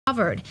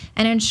covered,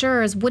 and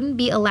insurers wouldn't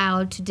be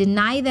allowed to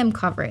deny them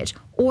coverage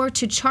or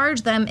to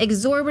charge them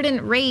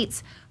exorbitant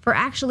rates for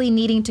actually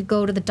needing to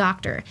go to the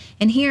doctor.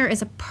 And here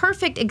is a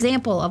perfect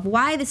example of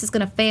why this is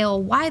going to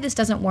fail, why this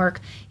doesn't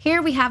work.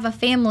 Here we have a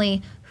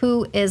family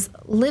who is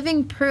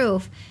living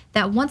proof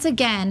that once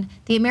again,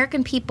 the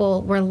American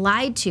people were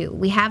lied to.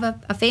 We have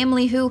a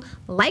family who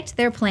liked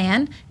their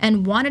plan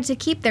and wanted to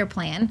keep their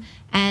plan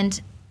and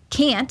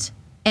can't,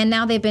 and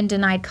now they've been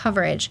denied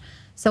coverage.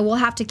 So we'll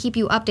have to keep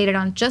you updated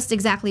on just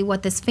exactly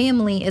what this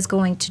family is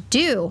going to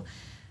do.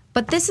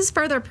 But this is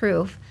further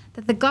proof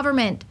that the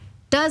government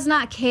does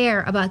not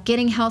care about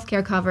getting health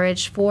care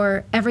coverage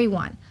for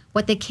everyone.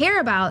 What they care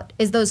about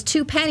is those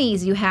 2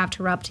 pennies you have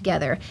to rub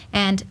together,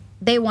 and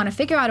they want to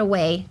figure out a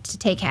way to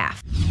take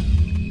half.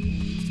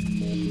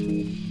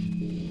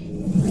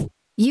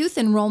 Youth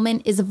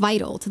enrollment is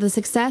vital to the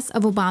success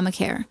of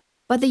Obamacare,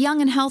 but the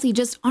young and healthy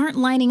just aren't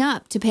lining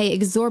up to pay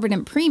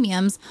exorbitant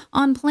premiums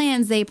on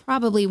plans they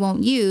probably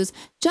won't use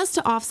just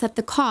to offset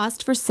the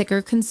cost for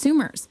sicker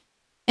consumers.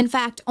 In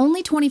fact,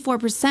 only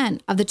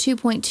 24% of the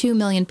 2.2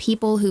 million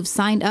people who've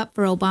signed up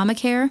for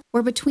Obamacare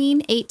were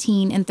between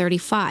 18 and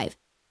 35,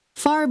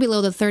 far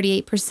below the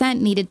 38%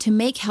 needed to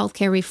make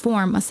healthcare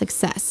reform a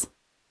success.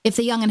 If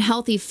the young and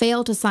healthy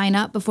fail to sign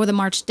up before the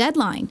March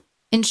deadline,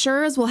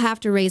 insurers will have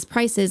to raise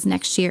prices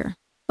next year.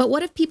 But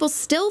what if people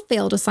still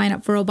fail to sign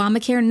up for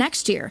Obamacare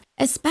next year,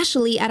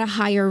 especially at a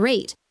higher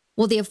rate?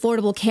 Will the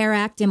Affordable Care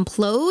Act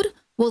implode?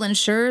 Will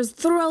insurers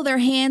throw their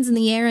hands in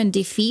the air in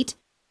defeat?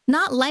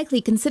 Not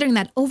likely, considering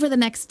that over the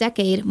next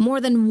decade,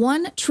 more than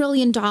 $1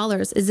 trillion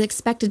is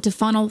expected to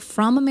funnel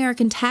from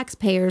American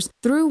taxpayers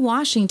through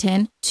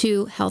Washington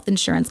to health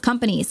insurance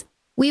companies.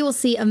 We will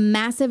see a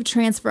massive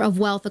transfer of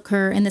wealth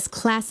occur in this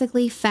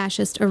classically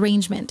fascist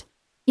arrangement.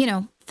 You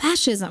know,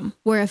 fascism,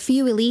 where a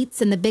few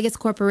elites and the biggest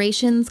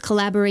corporations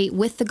collaborate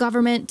with the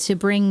government to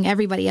bring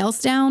everybody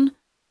else down.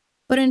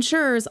 But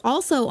insurers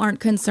also aren't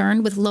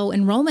concerned with low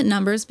enrollment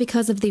numbers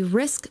because of the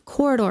Risk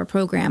Corridor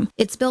program.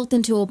 It's built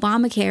into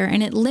Obamacare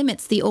and it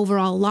limits the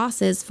overall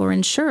losses for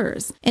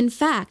insurers. In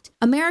fact,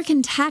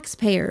 American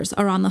taxpayers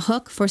are on the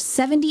hook for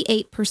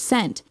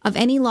 78% of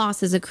any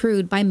losses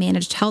accrued by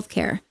managed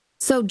healthcare.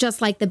 So just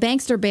like the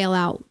bankster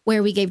bailout,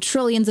 where we gave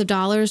trillions of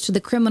dollars to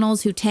the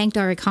criminals who tanked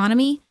our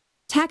economy,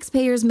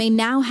 taxpayers may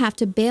now have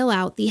to bail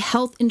out the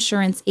health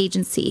insurance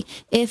agency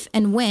if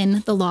and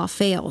when the law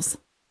fails.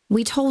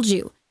 We told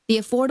you. The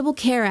Affordable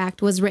Care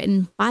Act was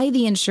written by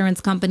the insurance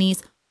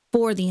companies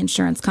for the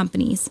insurance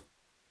companies.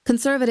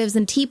 Conservatives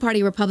and Tea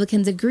Party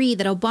Republicans agree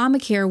that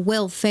Obamacare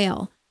will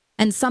fail,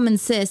 and some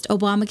insist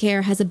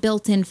Obamacare has a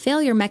built-in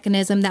failure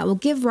mechanism that will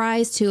give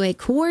rise to a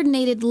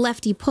coordinated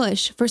lefty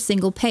push for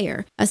single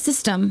payer, a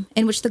system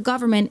in which the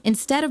government,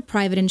 instead of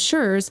private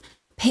insurers,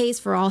 pays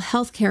for all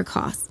health care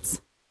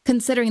costs.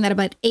 Considering that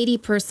about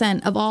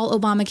 80% of all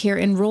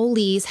Obamacare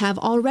enrollees have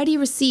already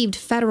received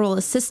federal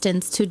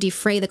assistance to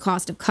defray the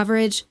cost of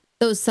coverage,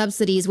 those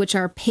subsidies which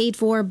are paid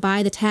for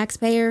by the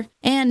taxpayer,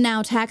 and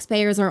now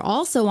taxpayers are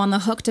also on the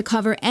hook to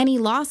cover any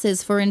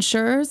losses for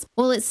insurers,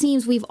 well, it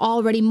seems we've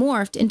already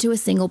morphed into a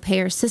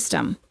single-payer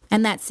system,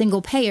 and that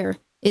single payer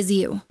is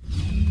you.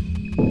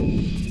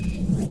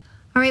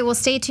 All right, well,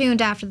 stay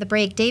tuned after the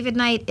break. David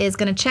Knight is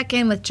going to check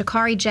in with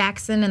Jakari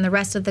Jackson and the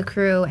rest of the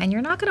crew, and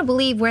you're not going to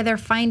believe where they're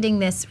finding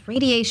this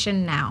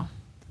radiation now.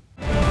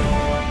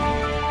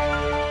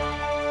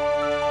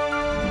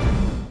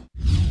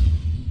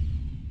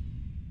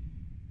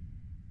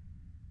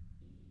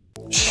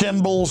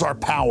 Symbols are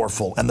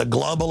powerful, and the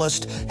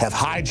globalists have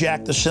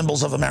hijacked the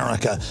symbols of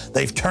America.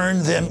 They've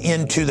turned them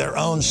into their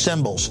own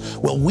symbols.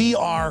 Well, we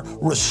are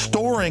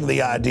restoring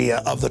the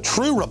idea of the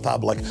true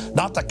republic,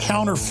 not the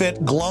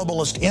counterfeit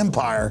globalist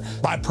empire,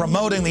 by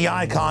promoting the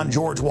icon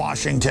George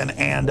Washington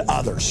and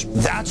others.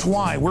 That's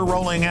why we're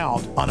rolling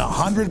out an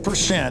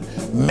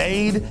 100%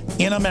 made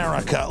in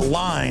America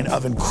line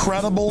of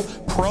incredible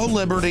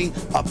pro-liberty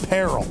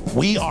apparel.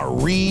 We are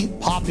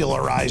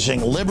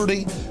repopularizing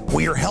liberty.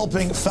 We are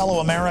helping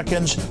fellow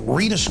Americans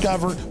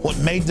rediscover what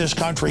made this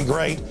country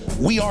great.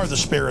 We are the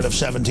spirit of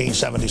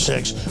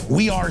 1776.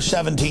 We are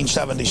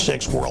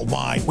 1776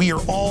 worldwide. We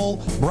are all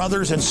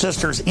brothers and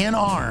sisters in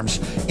arms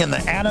in the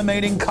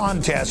animating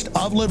contest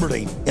of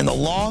liberty in the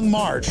long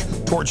march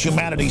towards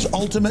humanity's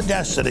ultimate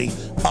destiny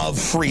of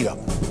freedom.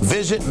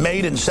 Visit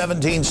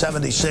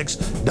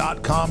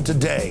madein1776.com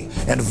today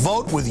and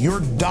vote with your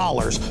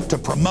dollars to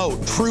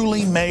promote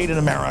truly made in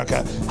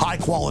America,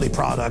 high-quality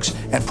products,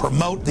 and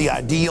promote the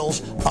ideals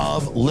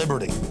of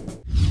liberty.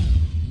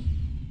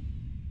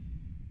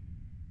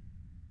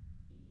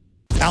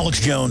 Alex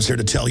Jones here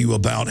to tell you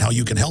about how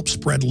you can help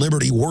spread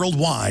liberty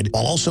worldwide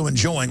while also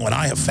enjoying what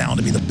I have found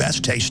to be the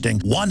best tasting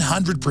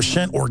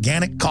 100%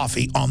 organic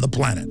coffee on the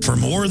planet. For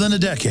more than a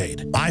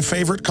decade, my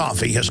favorite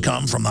coffee has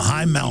come from the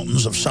high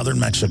mountains of southern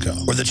Mexico,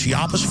 where the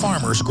Chiapas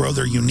farmers grow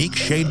their unique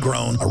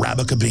shade-grown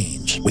Arabica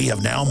beans. We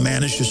have now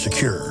managed to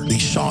secure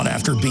these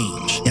sought-after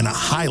beans in a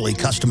highly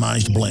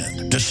customized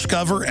blend.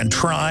 Discover and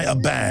try a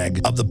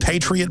bag of the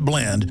Patriot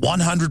Blend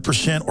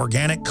 100%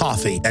 organic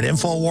coffee at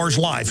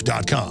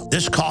INFOWARSLife.com.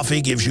 This coffee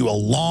gives you a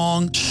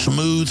long,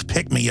 smooth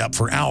pick-me-up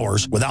for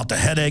hours without the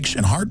headaches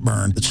and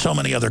heartburn that so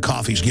many other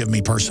coffees give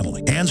me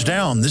personally. Hands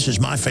down, this is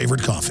my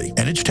favorite coffee,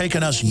 and it's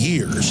taken us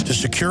years to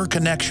secure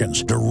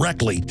connections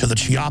directly to the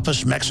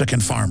Chiapas Mexican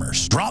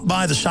farmers. Drop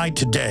by the site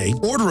today,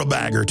 order a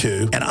bag or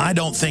two, and I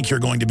don't think you're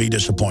going to be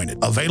disappointed.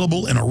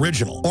 Available in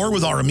original or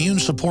with our Immune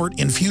Support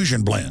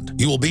Infusion Blend.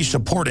 You will be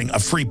supporting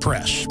a free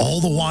press, all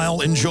the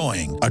while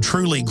enjoying a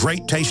truly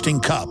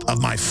great-tasting cup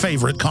of my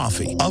favorite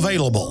coffee.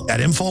 Available at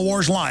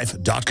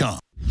InfoWarsLife.com.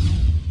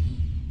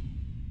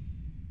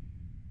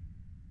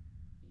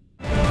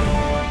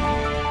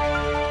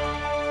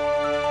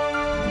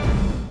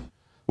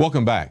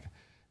 Welcome back.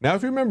 Now,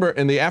 if you remember,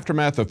 in the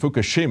aftermath of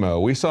Fukushima,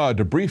 we saw a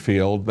debris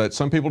field that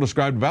some people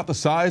described about the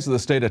size of the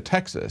state of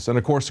Texas. And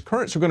of course,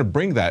 currents are going to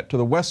bring that to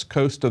the west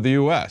coast of the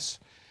U.S.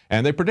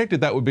 And they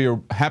predicted that would be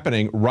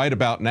happening right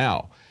about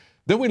now.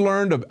 Then we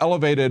learned of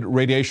elevated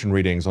radiation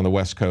readings on the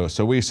west coast.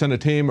 So we sent a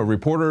team of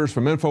reporters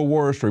from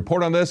InfoWars to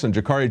report on this, and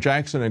Jakari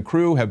Jackson and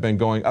crew have been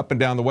going up and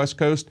down the west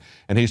coast,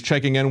 and he's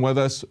checking in with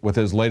us with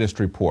his latest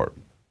report.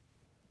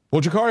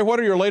 Well, Jakari, what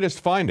are your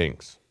latest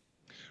findings?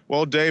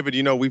 Well, David,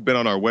 you know, we've been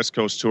on our West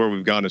Coast tour.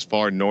 We've gone as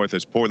far north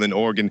as Portland,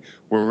 Oregon.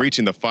 We're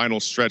reaching the final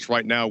stretch.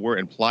 Right now, we're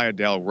in Playa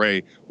del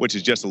Rey, which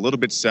is just a little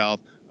bit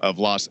south of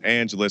Los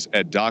Angeles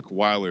at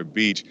Dockweiler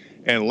Beach.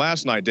 And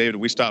last night, David,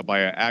 we stopped by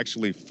an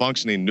actually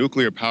functioning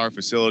nuclear power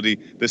facility.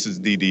 This is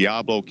the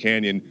Diablo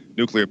Canyon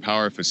Nuclear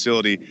Power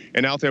Facility.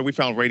 And out there, we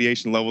found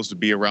radiation levels to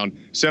be around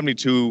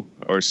 72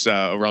 or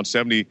around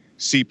 70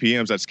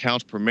 CPMs, that's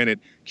counts per minute,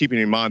 keeping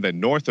in mind that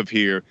north of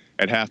here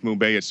at Half Moon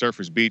Bay at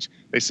Surfers Beach,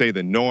 they say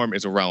the norm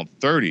is around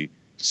 30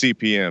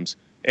 CPMs.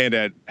 And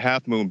at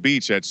Half Moon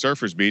Beach at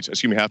Surfers Beach,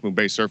 Half Moon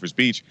Bay Surfers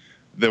Beach,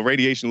 the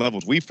radiation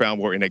levels we found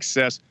were in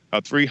excess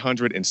of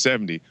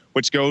 370,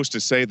 which goes to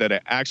say that an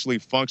actually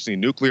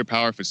functioning nuclear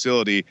power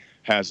facility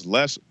has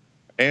less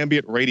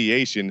ambient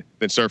radiation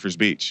than Surfers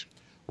Beach.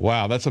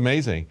 Wow, that's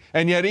amazing.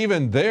 And yet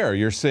even there,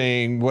 you're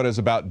seeing what is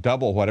about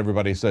double what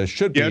everybody says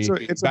should be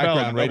it's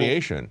background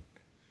radiation.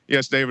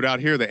 Yes, David, out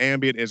here, the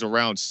ambient is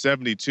around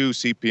 72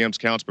 CPMs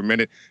counts per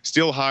minute,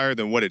 still higher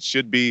than what it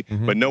should be,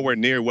 but nowhere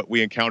near what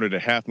we encountered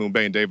at Half Moon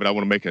Bay. And David, I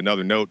want to make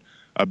another note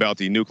about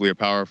the nuclear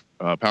power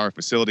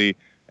facility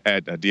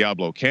at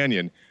Diablo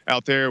Canyon.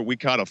 Out there, we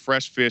caught a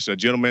fresh fish. A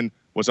gentleman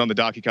was on the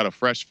dock. He caught a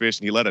fresh fish,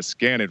 and he let us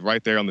scan it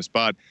right there on the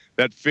spot.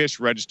 That fish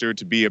registered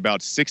to be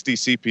about 60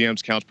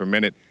 CPMs counts per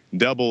minute,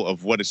 double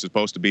of what it's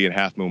supposed to be at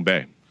Half Moon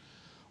Bay.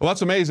 Well,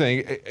 that's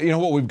amazing. You know,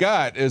 what we've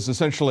got is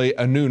essentially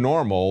a new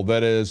normal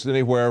that is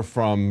anywhere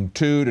from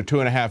 2 to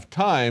 2.5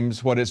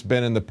 times what it's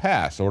been in the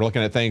past. So we're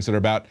looking at things that are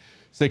about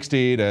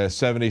 60 to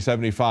 70,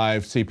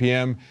 75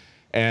 CPM.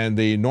 And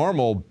the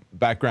normal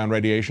background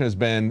radiation has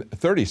been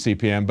 30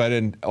 CPM. But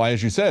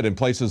as you said, in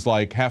places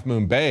like Half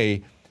Moon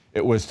Bay,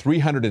 it was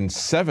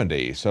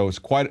 370, so it's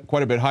quite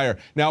a bit higher.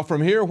 Now,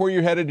 from here, where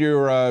you headed,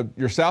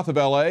 you're south of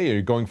LA. Are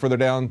you going further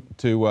down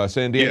to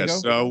San Diego?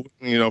 Yes, so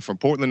you know, from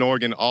Portland,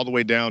 Oregon, all the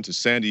way down to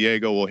San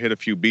Diego. We'll hit a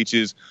few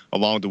beaches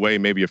along the way,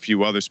 maybe a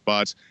few other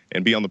spots,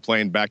 and be on the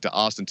plane back to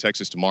Austin,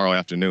 Texas tomorrow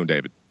afternoon,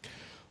 David.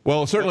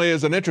 Well, it certainly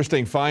is an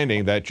interesting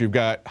finding that you've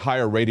got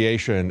higher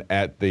radiation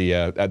at the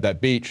at that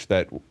beach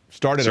that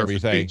started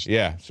everything. Beach.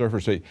 Yeah,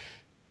 Surfers Beach.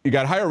 You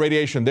got higher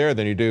radiation there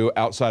than you do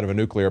outside of a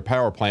nuclear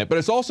power plant. But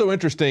it's also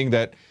interesting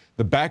that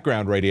the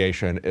background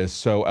radiation is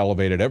so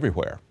elevated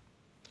everywhere.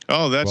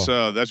 Oh,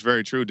 that's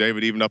very true,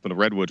 David. Even up in the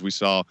Redwoods, we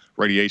saw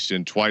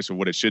radiation twice of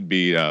what it should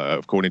be,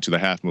 according to the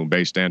Half Moon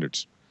Bay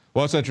standards.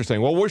 Well, it's interesting.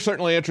 Well, we're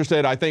certainly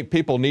interested. I think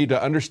people need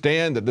to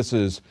understand that this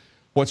is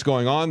what's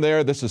going on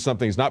there. This is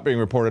something that's not being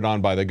reported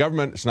on by the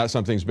government. It's not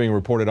something that's being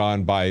reported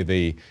on by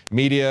the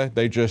media.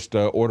 They just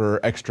order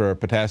extra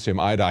potassium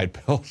iodide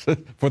pills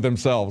for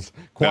themselves.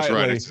 Quietly. That's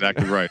right. That's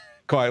exactly right.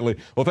 Quietly.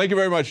 Well, thank you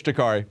very much,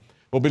 Jakari.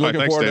 We'll be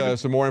looking forward David. to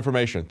some more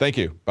information. Thank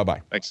you.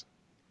 Bye-bye. Thanks.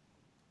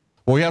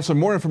 Well, we have some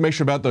more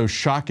information about those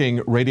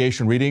shocking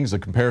radiation readings, the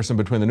comparison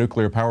between the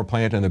nuclear power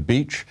plant and the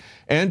beach.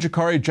 And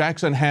Jakari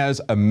Jackson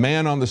has a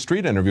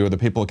man-on-the-street interview with the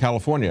people of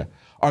California.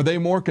 Are they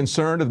more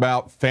concerned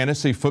about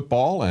fantasy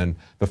football and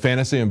the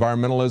fantasy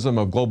environmentalism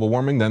of global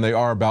warming than they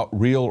are about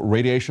real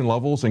radiation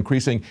levels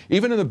increasing,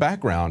 even in the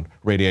background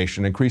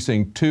radiation,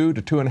 increasing 2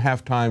 to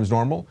 2.5 times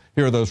normal?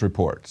 Here are those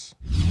reports.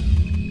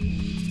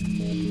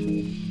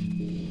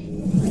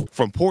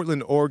 From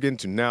Portland, Oregon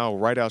to now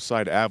right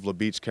outside Avila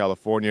Beach,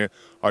 California,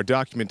 our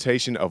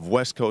documentation of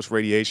West Coast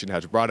radiation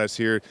has brought us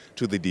here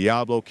to the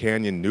Diablo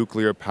Canyon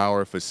Nuclear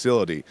Power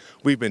Facility.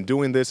 We've been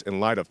doing this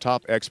in light of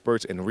top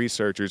experts and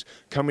researchers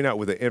coming out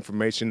with the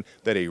information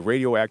that a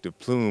radioactive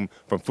plume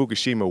from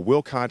Fukushima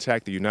will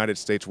contact the United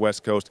States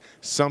West Coast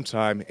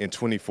sometime in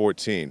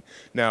 2014.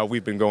 Now,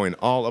 we've been going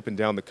all up and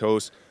down the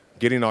coast,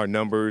 getting our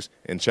numbers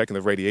and checking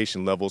the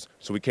radiation levels.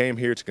 So we came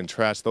here to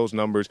contrast those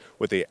numbers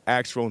with a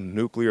actual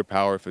nuclear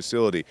power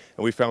facility.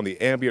 And we found the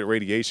ambient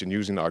radiation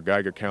using our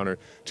Geiger counter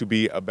to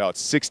be about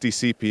 60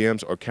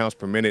 CPMs or counts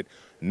per minute.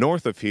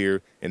 North of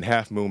here in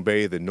Half Moon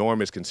Bay, the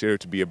norm is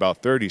considered to be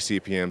about 30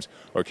 CPMs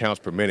or counts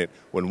per minute.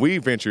 When we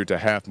ventured to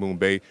Half Moon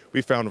Bay,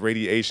 we found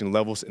radiation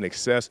levels in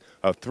excess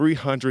of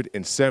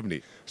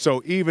 370.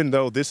 So even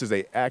though this is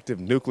an active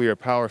nuclear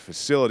power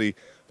facility,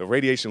 the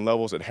radiation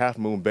levels at Half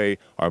Moon Bay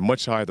are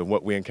much higher than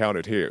what we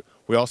encountered here.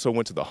 We also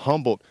went to the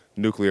Humboldt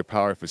nuclear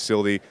power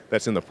facility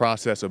that's in the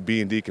process of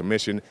being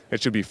decommissioned.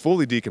 It should be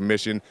fully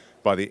decommissioned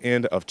by the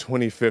end of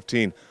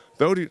 2015.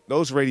 Though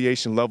those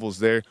radiation levels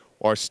there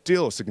are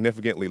still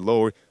significantly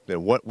lower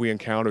than what we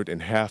encountered in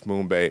Half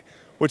Moon Bay,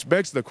 which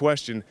begs the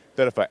question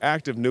that if an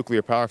active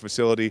nuclear power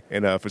facility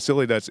and a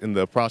facility that's in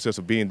the process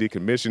of being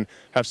decommissioned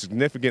have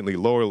significantly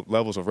lower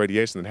levels of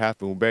radiation than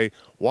Half Moon Bay,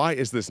 why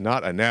is this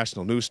not a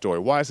national news story?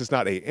 Why is this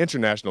not an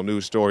international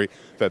news story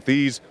that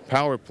these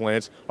power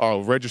plants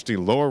are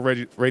registering lower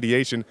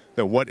radiation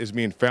than what is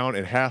being found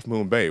in Half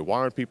Moon Bay? Why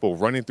aren't people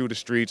running through the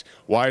streets?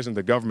 Why isn't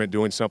the government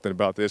doing something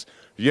about this?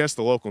 Yes,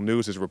 the local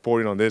news is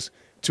reporting on this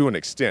to an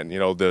extent. You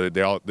know,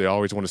 they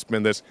always want to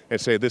spin this and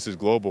say this is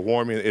global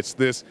warming, it's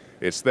this,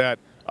 it's that.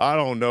 I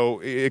don't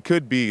know. It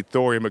could be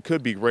thorium, it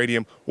could be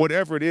radium.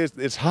 Whatever it is,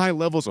 it's high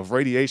levels of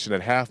radiation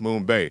at Half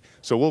Moon Bay.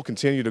 So we'll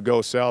continue to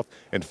go south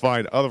and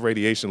find other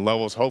radiation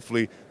levels,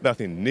 hopefully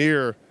nothing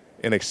near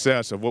in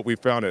excess of what we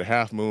found at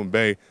Half Moon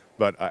Bay.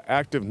 But an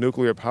active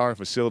nuclear power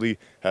facility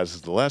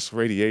has less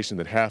radiation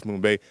than Half Moon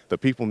Bay. The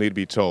people need to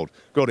be told.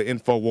 Go to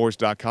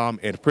INFOWARS.com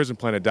and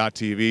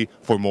PrisonPlanet.tv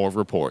for more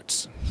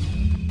reports.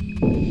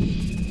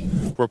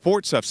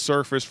 Reports have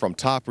surfaced from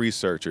top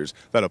researchers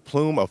that a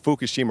plume of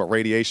Fukushima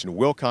radiation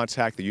will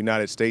contact the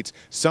United States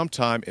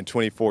sometime in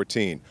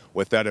 2014.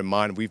 With that in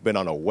mind, we've been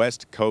on a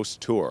West Coast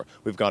tour.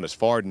 We've gone as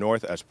far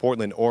north as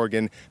Portland,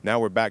 Oregon. Now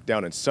we're back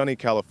down in sunny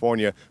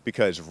California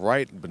because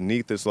right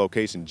beneath this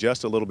location,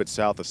 just a little bit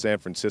south of San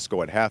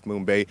Francisco at Half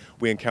Moon Bay,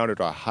 we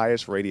encountered our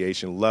highest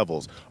radiation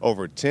levels,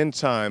 over 10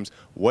 times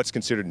what's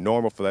considered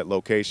normal for that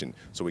location.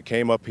 So we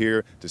came up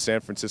here to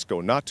San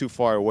Francisco, not too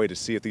far away, to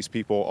see if these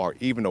people are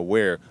even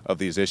aware of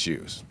these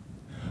issues.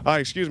 Hi,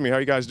 excuse me, how are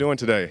you guys doing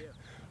today?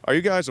 Are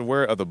you guys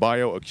aware of the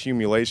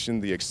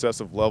bioaccumulation, the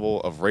excessive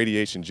level of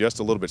radiation just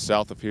a little bit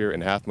south of here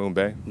in Half Moon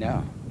Bay?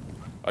 No.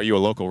 Are you a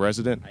local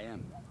resident? I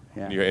am,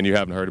 yeah. And you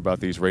haven't heard about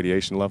these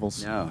radiation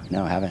levels? No,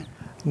 I haven't.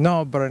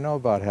 No, but I know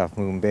about Half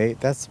Moon Bay.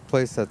 That's a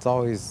place that's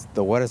always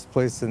the wettest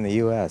place in the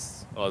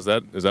U.S. Oh, is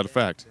that a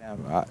fact?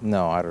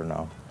 No, I don't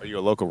know. Are you a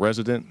local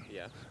resident?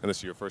 Yeah. And this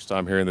is your first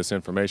time hearing this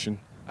information?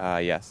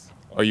 Yes.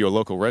 Are you a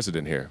local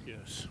resident here?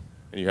 Yes.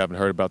 And you haven't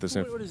heard about this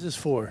information? What is this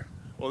for?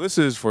 Well, this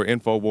is for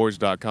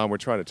InfoWars.com. We're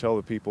trying to tell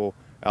the people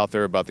out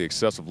there about the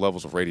excessive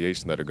levels of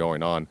radiation that are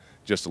going on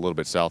just a little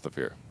bit south of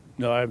here.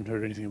 No, I haven't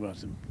heard anything about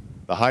them.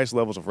 The highest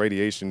levels of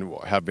radiation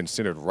have been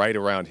centered right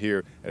around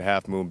here at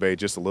Half Moon Bay,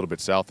 just a little bit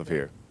south of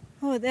here.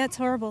 Oh, that's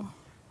horrible.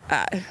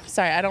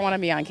 Sorry, I don't want to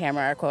be on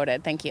camera or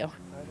quoted. Thank you.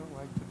 I don't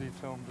like to be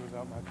filmed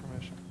without my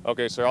permission.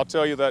 Okay, sir, I'll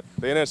tell you that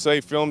the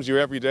NSA films you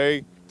every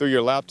day through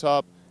your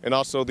laptop, and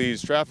also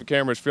these traffic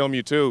cameras film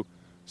you too.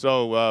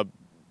 So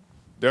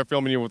they're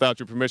filming you without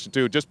your permission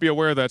too. Just be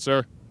aware of that,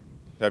 sir.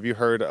 Have you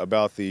heard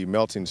about the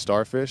melting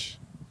starfish?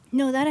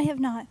 No, that I have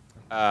not.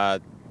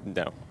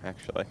 No,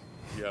 actually.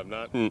 You have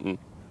not? Mm-mm.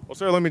 Well,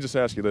 sir, let me just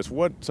ask you this.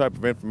 What type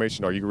of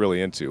information are you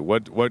really into?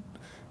 What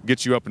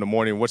gets you up in the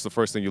morning? What's the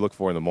first thing you look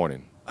for in the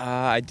morning?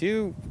 I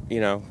do,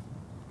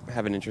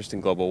 have an interest in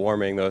global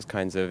warming, those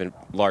kinds of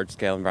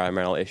large-scale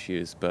environmental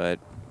issues, but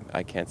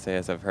I can't say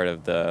as I've heard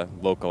of the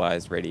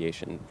localized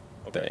radiation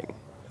thing.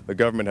 The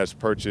government has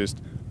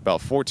purchased about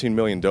 14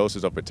 million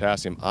doses of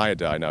potassium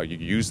iodide. Now, you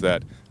use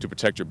that to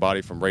protect your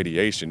body from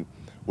radiation.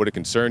 Would it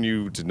concern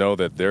you to know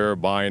that they're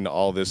buying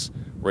all this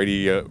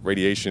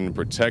radiation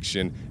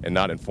protection and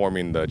not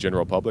informing the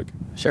general public?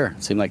 Sure.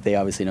 Seems like they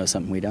obviously know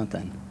something we don't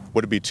then.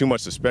 Would it be too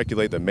much to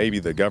speculate that maybe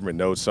the government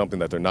knows something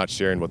that they're not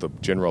sharing with the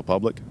general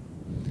public?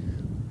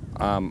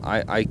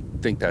 I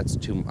think that's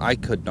I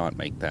could not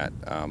make that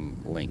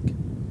link.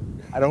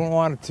 I don't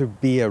want it to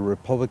be a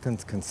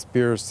Republican's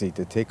conspiracy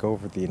to take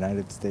over the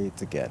United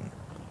States again.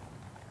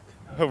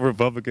 A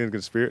Republican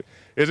conspiracy?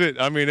 Is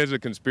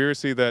it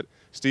conspiracy that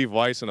Steve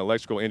Weiss, an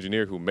electrical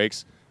engineer who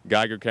makes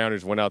Geiger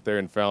counters, went out there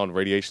and found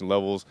radiation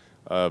levels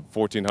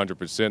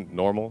 1,400%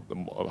 normal,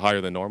 higher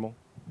than normal?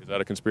 Is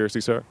that a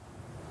conspiracy, sir?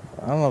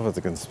 I don't know if it's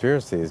a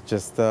conspiracy. It's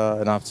just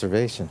an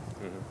observation.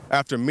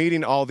 After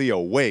meeting all the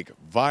awake,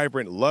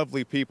 vibrant,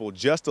 lovely people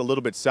just a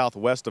little bit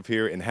southwest of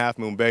here in Half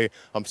Moon Bay,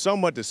 I'm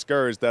somewhat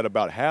discouraged that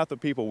about half the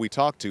people we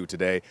talked to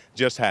today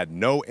just had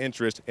no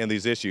interest in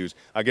these issues.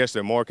 I guess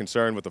they're more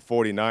concerned with the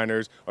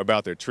 49ers or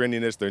about their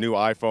trendiness, their new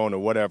iPhone or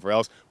whatever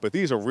else. But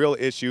these are real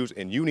issues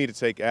and you need to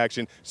take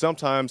action.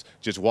 Sometimes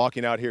just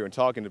walking out here and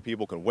talking to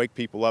people can wake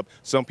people up.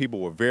 Some people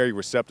were very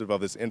receptive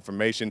of this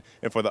information.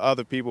 And for the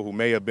other people who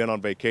may have been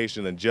on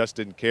vacation and just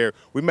didn't care,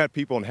 we met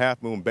people in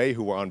Half Moon Bay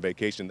who were on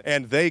vacation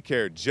and they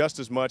cared just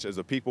as much as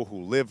the people who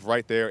who live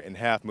right there in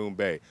Half Moon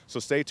Bay. So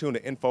stay tuned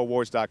to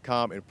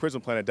Infowars.com and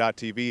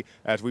PrisonPlanet.tv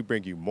as we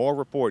bring you more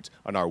reports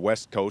on our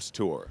West Coast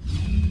tour.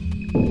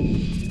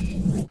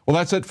 Well,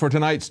 that's it for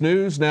tonight's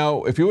news.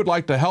 Now, if you would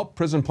like to help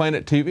Prison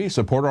Planet TV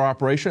support our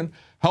operation,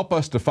 help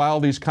us to file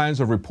these kinds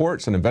of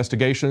reports and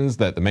investigations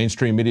that the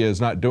mainstream media is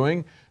not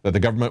doing, that the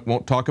government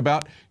won't talk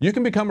about, you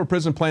can become a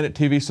Prison Planet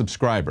TV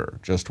subscriber.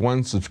 Just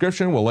one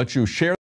subscription will let you share